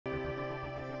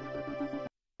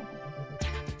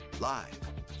Live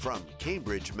from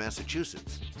Cambridge,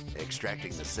 Massachusetts,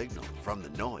 extracting the signal from the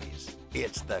noise,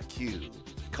 it's theCUBE,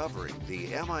 covering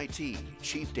the MIT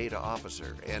Chief Data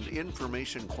Officer and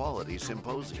Information Quality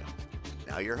Symposium.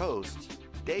 Now your hosts,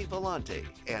 Dave Vellante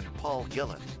and Paul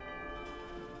Gillen.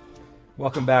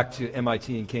 Welcome back to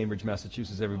MIT in Cambridge,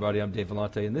 Massachusetts, everybody. I'm Dave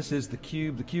Vellante, and this is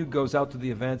theCUBE. theCUBE goes out to the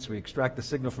events, we extract the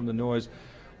signal from the noise.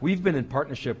 We've been in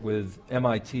partnership with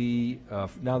MIT,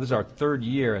 now this is our third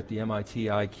year at the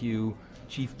MITIQ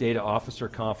Chief Data Officer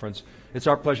Conference. It's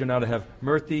our pleasure now to have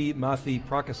Murthy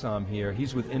Mathiprakasam here.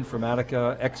 He's with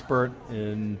Informatica, expert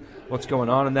in what's going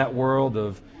on in that world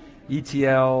of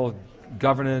ETL,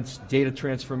 governance, data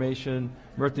transformation.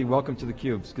 Murthy, welcome to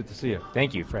theCUBE, it's good to see you.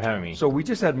 Thank you for having me. So we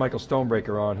just had Michael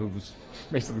Stonebreaker on, who was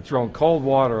basically throwing cold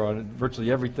water on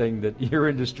virtually everything that your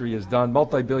industry has done,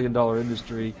 multi-billion-dollar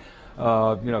industry,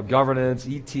 governance,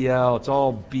 ETL, it's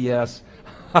all BS.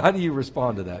 How do you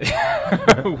respond to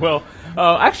that? Well,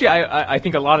 actually, I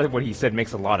think a lot of what he said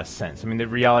makes a lot of sense. I mean, the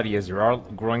reality is there are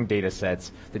growing data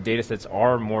sets. The data sets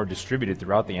are more distributed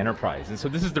throughout the enterprise. And so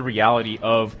this is the reality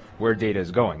of where data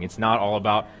is going. It's not all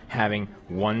about having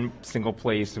one single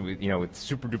place with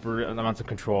super duper amounts of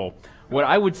control. What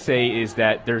I would say is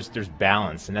that there's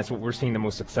balance, and that's what we're seeing the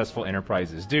most successful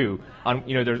enterprises do. On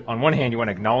one hand, you want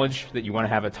to acknowledge that you want to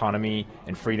have autonomy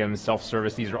and freedom,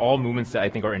 self-service. These are all movements that I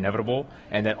think are inevitable,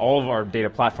 and that all of our data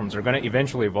platforms are going to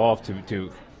eventually evolve to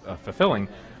fulfilling.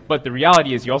 But the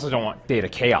reality is you also don't want data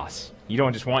chaos. You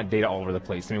don't just want data all over the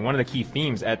place. I mean, one of the key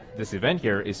themes at this event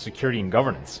here is security and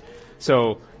governance.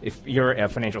 So if you're a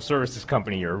financial services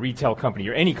company, you're a retail company,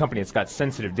 you're any company that's got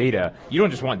sensitive data, you don't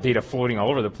just want data floating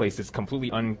all over the place that's completely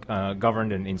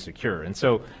ungoverned and insecure. And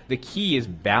so the key is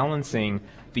balancing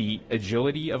the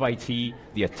agility of IT,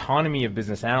 the autonomy of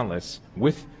business analysts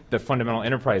with the fundamental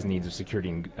enterprise needs of security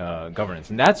and governance.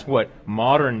 And that's what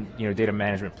modern data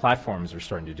management platforms are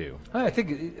starting to do. I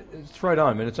think it's right on.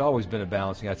 I mean, it's always been a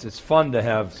balancing act. It's fun to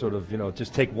have sort of,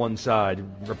 just take one side,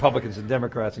 Republicans and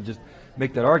Democrats, and just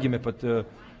make that argument. But the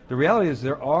reality is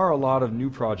there are a lot of new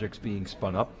projects being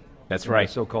spun up. That's right. In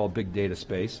the so-called big data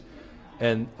space.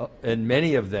 And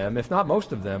many of them, if not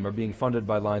most of them, are being funded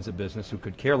by lines of business who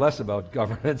could care less about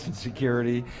governance and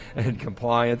security and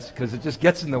compliance, because it just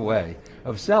gets in the way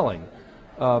of selling.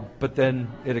 But then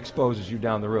it exposes you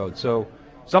down the road. So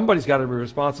somebody's got to be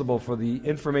responsible for the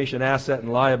information asset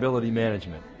and liability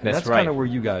management. And that's right. Kind of where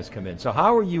you guys come in. So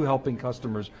how are you helping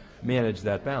customers manage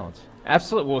that balance?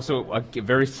 Absolutely. Well, so a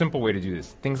very simple way to do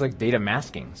this, things like data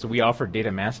masking. So we offer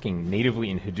data masking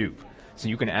natively in Hadoop. So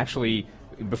you can actually,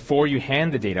 before you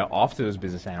hand the data off to those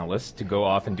business analysts to go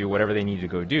off and do whatever they need to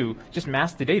go do, just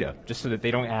mask the data, just so that they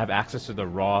don't have access to the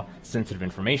raw, sensitive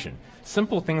information.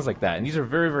 Simple things like that, and these are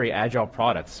very, very agile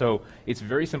products, so it's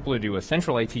very simple to do. A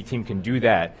central IT team can do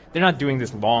that. They're not doing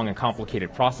this long and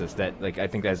complicated process that, I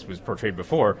think as was portrayed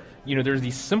before. There's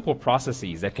these simple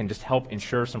processes that can just help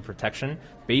ensure some protection,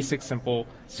 basic, simple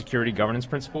security governance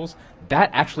principles.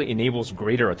 That actually enables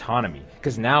greater autonomy,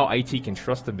 because now IT can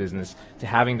trust the business to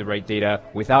having the right data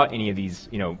without any of these,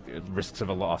 risks of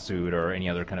a lawsuit or any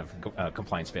other kind of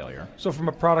compliance failure. So from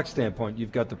a product standpoint,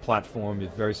 you've got the platform,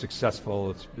 it's very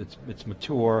successful, it's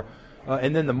mature,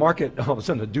 and then the market, all of a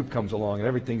sudden Hadoop comes along and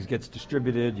everything gets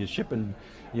distributed, you're shipping,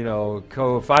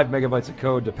 code, 5 megabytes of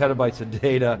code to petabytes of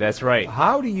data. That's right.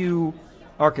 How do you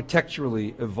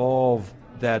architecturally evolve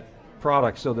that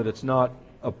product so that it's not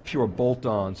a pure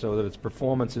bolt-on, so that its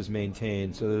performance is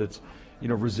maintained, so that its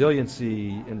resiliency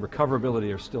and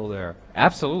recoverability are still there?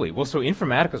 Absolutely. Well, so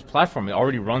Informatica's platform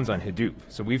already runs on Hadoop.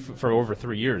 So for over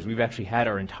 3 years, we've actually had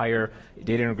our entire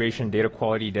data integration, data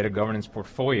quality, data governance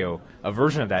portfolio. A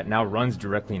version of that now runs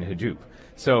directly in Hadoop.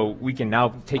 So we can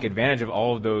now take advantage of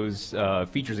all of those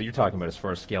features that you're talking about as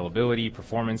far as scalability,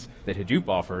 performance that Hadoop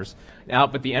offers. Now,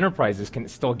 but the enterprises can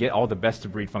still get all the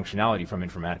best-of-breed functionality from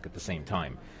Informatica at the same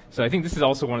time. So I think this is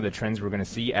also one of the trends we're going to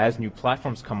see as new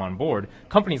platforms come on board.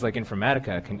 Companies like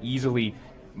Informatica can easily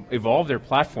evolve their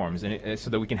platforms so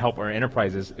that we can help our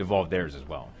enterprises evolve theirs as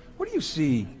well. What do you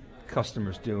see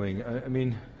customers doing? I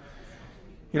mean,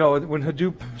 when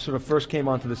Hadoop sort of first came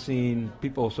onto the scene,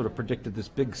 people sort of predicted this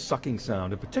big sucking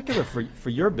sound, in particular for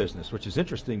your business, which is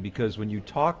interesting because when you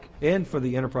talk, and for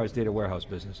the enterprise data warehouse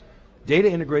business, data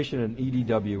integration and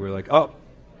EDW were like, oh,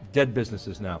 dead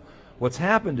businesses now. What's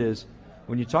happened is,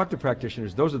 when you talk to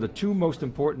practitioners, those are the two most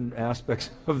important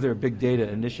aspects of their big data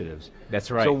initiatives. That's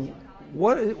right. So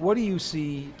what do you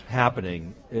see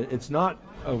happening? It's not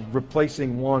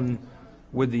replacing one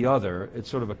with the other, it's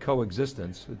sort of a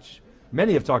coexistence, which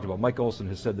many have talked about. Mike Olson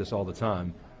has said this all the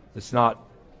time. It's not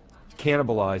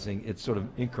cannibalizing, it's sort of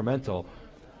incremental.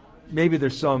 Maybe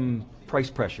there's some price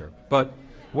pressure, but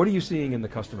What are you seeing in the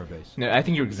customer base? No, I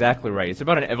think you're exactly right. It's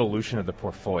about an evolution of the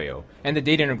portfolio. And the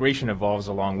data integration evolves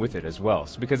along with it as well.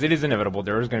 So because it is inevitable,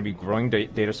 there is going to be growing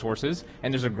data sources,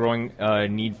 and there's a growing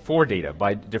need for data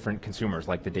by different consumers,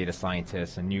 like the data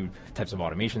scientists and new types of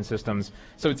automation systems.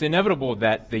 So it's inevitable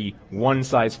that the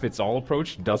one-size-fits-all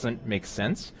approach doesn't make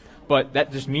sense. But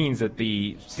that just means that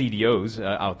the CDOs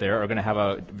out there are going to have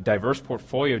a diverse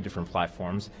portfolio of different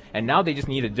platforms, and now they just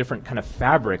need a different kind of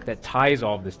fabric that ties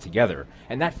all of this together.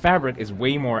 And that fabric is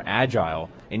way more agile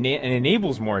and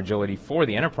enables more agility for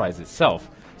the enterprise itself.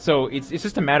 So it's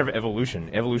just a matter of evolution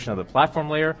of the platform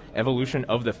layer, evolution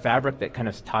of the fabric that kind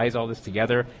of ties all this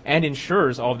together and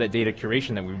ensures all of that data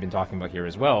curation that we've been talking about here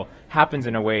as well happens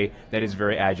in a way that is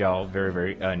very agile, very,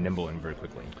 very nimble, and very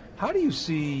quickly. How do you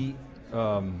see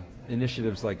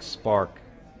initiatives like Spark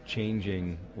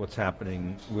changing what's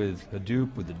happening with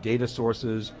Hadoop, with the data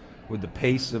sources, with the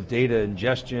pace of data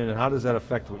ingestion, and how does that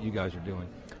affect what you guys are doing?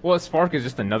 Well, Spark is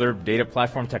just another data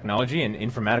platform technology, and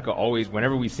Informatica always,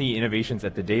 whenever we see innovations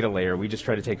at the data layer, we just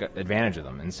try to take advantage of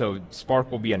them. And so Spark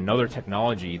will be another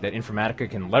technology that Informatica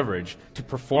can leverage to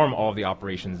perform all of the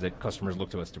operations that customers look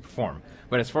to us to perform.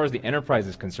 But as far as the enterprise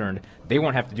is concerned, they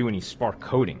won't have to do any Spark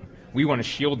coding. We want to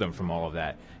shield them from all of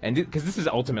that. And because this is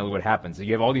ultimately what happens.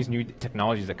 You have all these new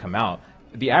technologies that come out.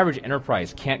 The average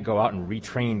enterprise can't go out and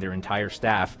retrain their entire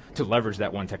staff to leverage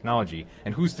that one technology.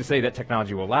 And who's to say that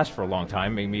technology will last for a long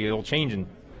time? Maybe it'll change in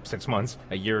 6 months,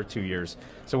 a year, 2 years.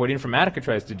 So what Informatica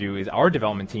tries to do is our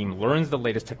development team learns the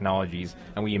latest technologies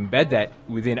and we embed that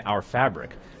within our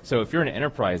fabric. So if you're an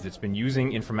enterprise that's been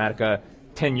using Informatica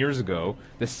 10 years ago,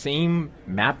 the same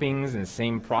mappings and the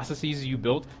same processes you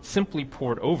built simply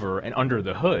poured over, and under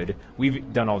the hood,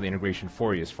 we've done all the integration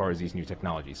for you as far as these new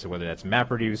technologies. So whether that's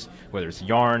MapReduce, whether it's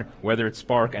Yarn, whether it's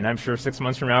Spark, and I'm sure 6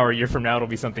 months from now or a year from now it'll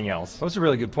be something else. That's a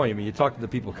really good point. I mean, you talk to the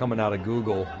people coming out of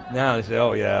Google, now they say,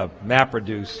 oh yeah,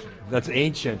 MapReduce, that's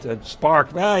ancient, and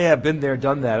Spark, well yeah, been there,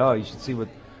 done that, oh you should see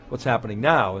what's happening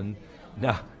now, and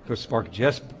now, of course, Spark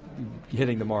just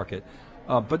hitting the market.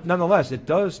 But nonetheless, it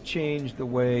does change the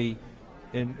way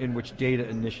in which data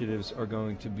initiatives are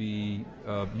going to be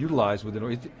utilized within,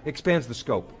 it expands the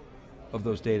scope of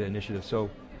those data initiatives. So,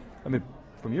 I mean,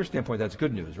 from your standpoint, that's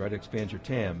good news, right? It expands your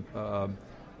TAM.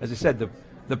 As I said,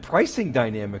 the pricing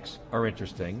dynamics are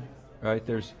interesting, right?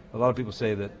 There's a lot of people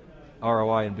say that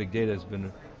ROI in big data has been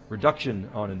a reduction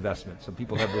on investment. So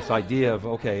people have this idea of,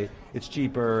 okay, it's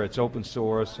cheaper, it's open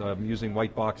source, I'm using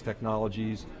white box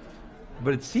technologies.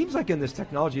 But it seems like in this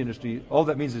technology industry, all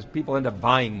that means is people end up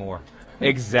buying more.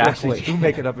 Exactly. To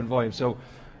make it up in volume.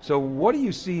 So what are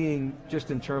you seeing just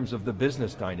in terms of the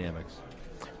business dynamics?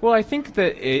 Well, I think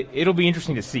that it'll be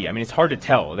interesting to see. I mean, it's hard to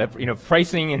tell. That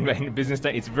pricing and business,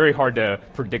 it's very hard to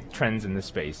predict trends in this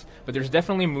space. But there's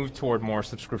definitely a move toward more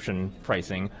subscription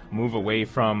pricing, move away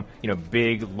from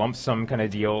big lump sum kind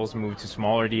of deals, move to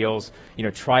smaller deals.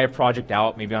 Try a project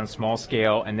out, maybe on a small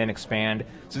scale, and then expand.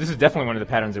 So this is definitely one of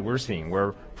the patterns that we're seeing,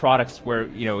 where products where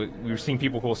we're seeing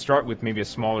people who will start with maybe a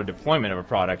smaller deployment of a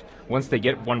product. Once they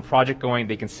get one project going,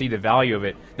 they can see the value of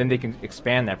it, then they can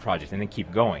expand that project and then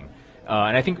keep going.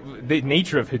 And I think the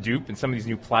nature of Hadoop and some of these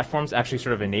new platforms actually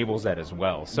sort of enables that as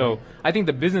well. So I think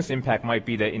the business impact might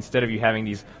be that instead of you having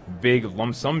these big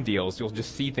lump sum deals, you'll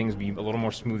just see things be a little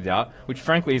more smoothed out, which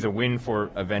frankly is a win for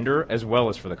a vendor as well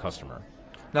as for the customer.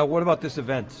 Now what about this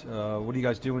event? What are you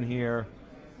guys doing here?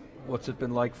 What's it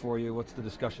been like for you? What's the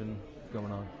discussion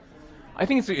going on? I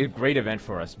think it's a great event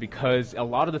for us because a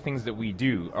lot of the things that we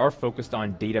do are focused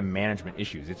on data management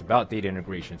issues. It's about data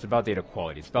integration, it's about data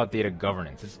quality, it's about data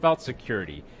governance, it's about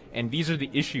security. And these are the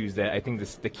issues that I think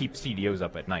that keep CDOs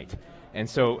up at night. And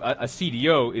so a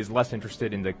CDO is less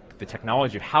interested in the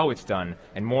technology of how it's done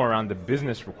and more around the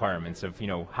business requirements of,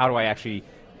 how do I actually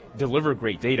deliver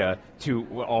great data to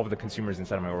all of the consumers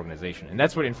inside of my organization. And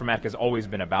that's what Informatica has always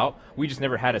been about. We just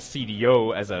never had a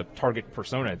CDO as a target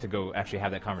persona to go actually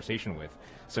have that conversation with.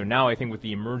 So now I think with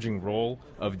the emerging role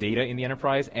of data in the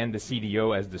enterprise and the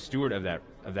CDO as the steward of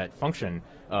that function,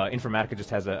 Informatica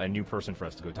just has a new person for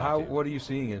us to go talk to. What are you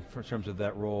seeing in terms of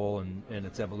that role and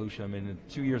its evolution? I mean,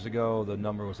 2 years ago, the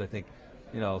number was, I think,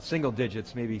 single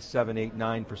digits, maybe 7, 8,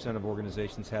 9% of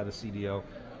organizations had a CDO.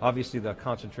 Obviously the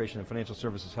concentration in financial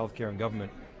services, healthcare, and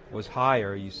government was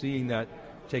higher. Are you seeing that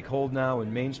take hold now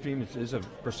in mainstream? Is a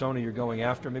persona you're going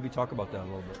after? Maybe talk about that a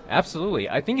little bit. Absolutely.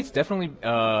 I think it's definitely,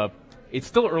 it's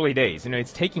still early days.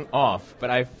 It's taking off, but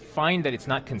I find that it's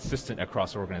not consistent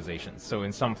across organizations. So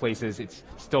in some places, it's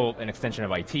still an extension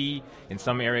of IT. In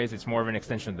some areas, it's more of an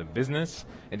extension of the business.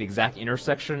 At the exact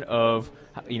intersection of,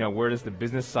 where does the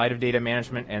business side of data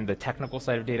management and the technical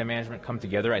side of data management come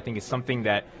together, I think is something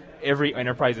that every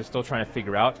enterprise is still trying to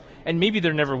figure out, and maybe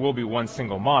there never will be one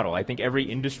single model. I think every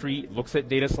industry looks at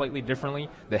data slightly differently.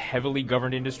 The heavily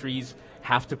governed industries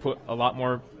have to put a lot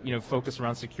more focus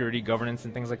around security, governance,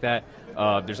 and things like that.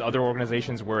 There's other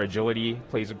organizations where agility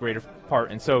plays a greater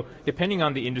part, and so depending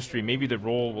on the industry, maybe the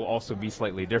role will also be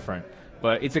slightly different.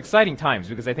 But it's exciting times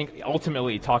because I think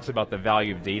ultimately it talks about the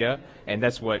value of data, and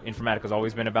that's what Informatica has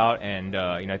always been about. And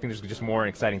I think there's just more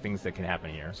exciting things that can happen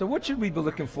here. So what should we be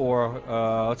looking for?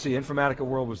 Let's see, Informatica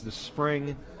World was this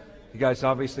spring. You guys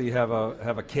obviously have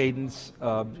a cadence.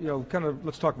 Kind of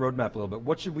let's talk roadmap a little bit.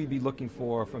 What should we be looking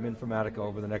for from Informatica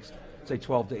over the next, say,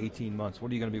 12 to 18 months?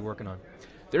 What are you going to be working on?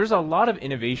 There's a lot of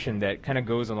innovation that kind of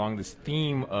goes along this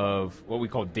theme of what we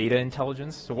call data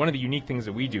intelligence. So one of the unique things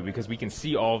that we do, because we can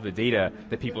see all of the data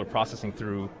that people are processing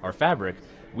through our fabric,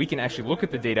 we can actually look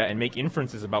at the data and make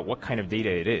inferences about what kind of data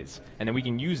it is. And then we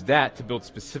can use that to build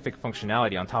specific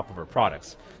functionality on top of our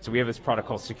products. So we have this product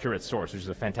called Secure at Source, which is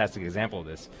a fantastic example of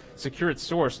this. Secure at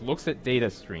Source looks at data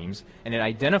streams and it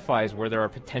identifies where there are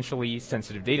potentially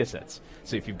sensitive data sets.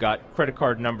 So if you've got credit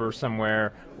card number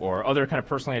somewhere or other kind of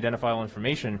personally identifiable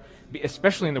information,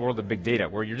 especially in the world of big data,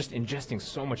 where you're just ingesting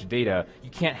so much data, you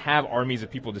can't have armies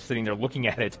of people just sitting there looking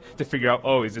at it to figure out,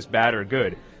 oh, is this bad or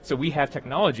good? So we have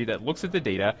technology that looks at the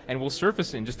data and will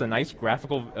surface in just a nice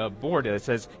graphical board that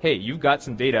says, hey, you've got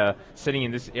some data sitting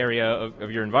in this area of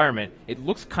your environment. It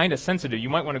looks kind of sensitive. You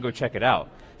might want to go check it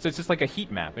out. So it's just like a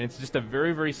heat map, and it's just a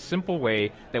very, very simple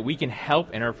way that we can help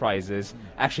enterprises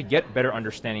actually get better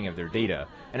understanding of their data.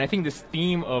 And I think this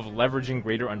theme of leveraging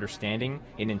greater understanding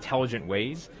in intelligent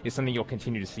ways is something you'll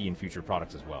continue to see in future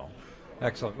products as well.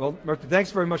 Excellent. Well, Murthy,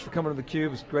 thanks very much for coming to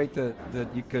theCUBE. It's great that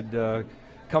you could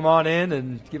come on in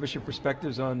and give us your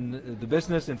perspectives on the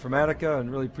business, Informatica, and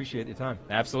really appreciate your time.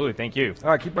 Absolutely, thank you. All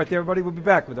right, keep right there, everybody. We'll be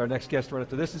back with our next guest right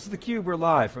after this. This is theCUBE. We're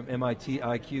live from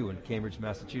MITIQ in Cambridge,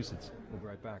 Massachusetts. We'll be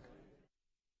right back.